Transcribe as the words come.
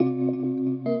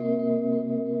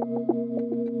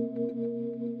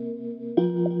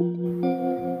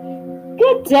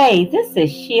Good day. This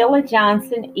is Sheila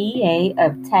Johnson, EA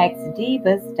of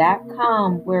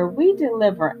TaxDivas.com, where we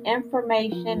deliver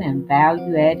information and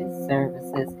value added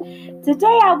services.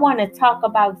 Today, I want to talk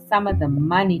about some of the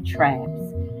money traps.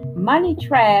 Money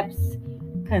traps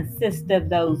consist of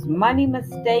those money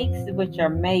mistakes which are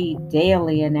made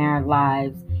daily in our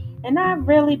lives. And I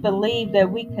really believe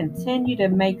that we continue to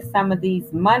make some of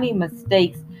these money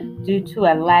mistakes due to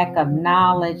a lack of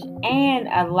knowledge and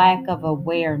a lack of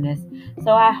awareness.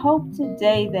 So I hope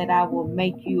today that I will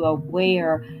make you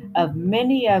aware of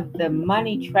many of the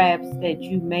money traps that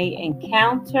you may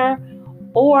encounter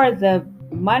or the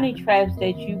money traps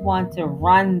that you want to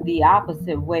run the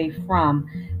opposite way from.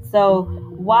 So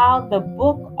while the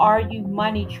book Are You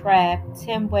Money Trapped?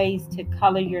 10 Ways to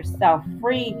Color Yourself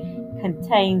Free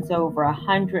contains over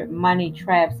 100 money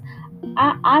traps,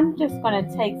 I'm just going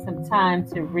to take some time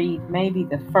to read maybe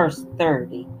the first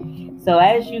 30. So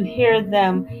as you hear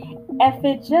them, if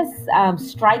it just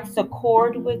strikes a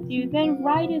chord with you, then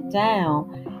write it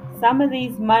down. Some of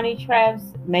these money traps,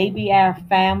 maybe our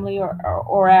family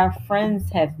or our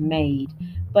friends have made,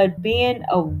 but being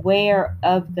aware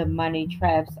of the money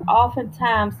traps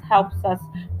oftentimes helps us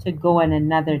to go in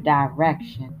another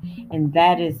direction. And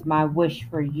that is my wish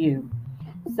for you.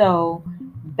 So,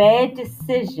 bad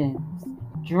decisions,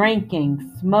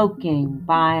 drinking, smoking,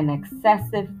 buying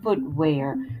excessive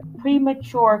footwear,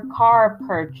 premature car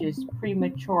purchase,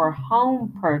 premature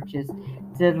home purchase,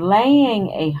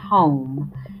 delaying a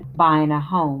home, buying a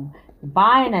home,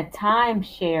 buying a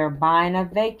timeshare, buying a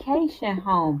vacation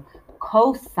home,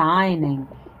 co signing,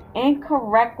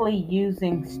 incorrectly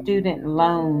using student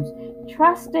loans,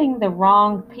 trusting the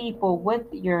wrong people with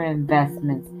your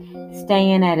investments,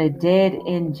 staying at a dead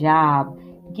end job,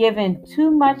 giving too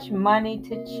much money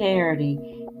to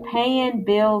charity, paying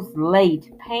bills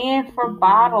late, paying for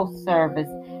bottle service,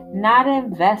 not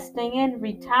investing in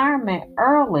retirement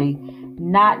early,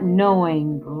 not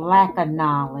knowing, lack of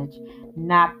knowledge,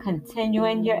 not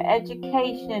continuing your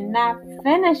education, not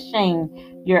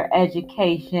finishing your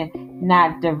education,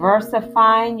 not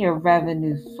diversifying your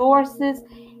revenue sources,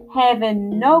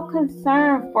 having no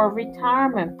concern for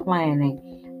retirement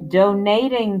planning,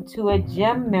 donating to a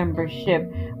gym membership,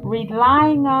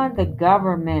 relying on the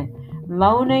government,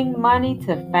 loaning money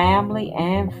to family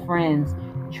and friends,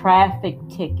 traffic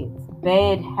tickets,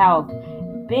 bad health,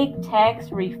 big tax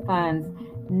refunds,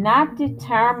 not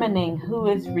determining who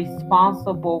is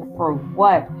responsible for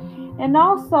what, and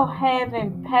also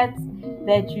having pets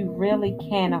that you really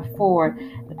can't afford.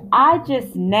 I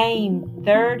just named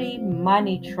 30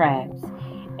 money traps.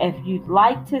 If you'd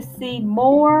like to see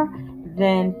more,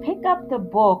 then pick up the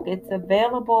book. It's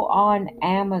available on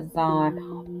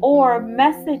Amazon, or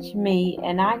message me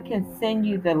and I can send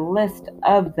you the list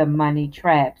of the money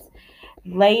traps.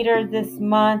 Later this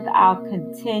month, I'll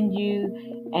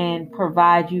continue and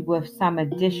provide you with some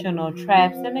additional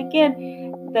traps. And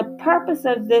again, the purpose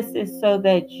of this is so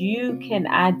that you can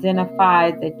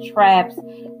identify the traps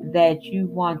that you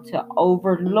want to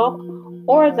overlook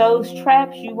or those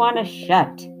traps you want to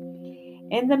shut.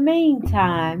 In the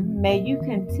meantime, may you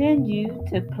continue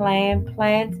to plan,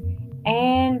 plant,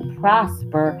 and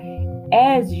prosper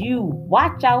as you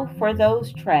watch out for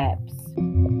those traps.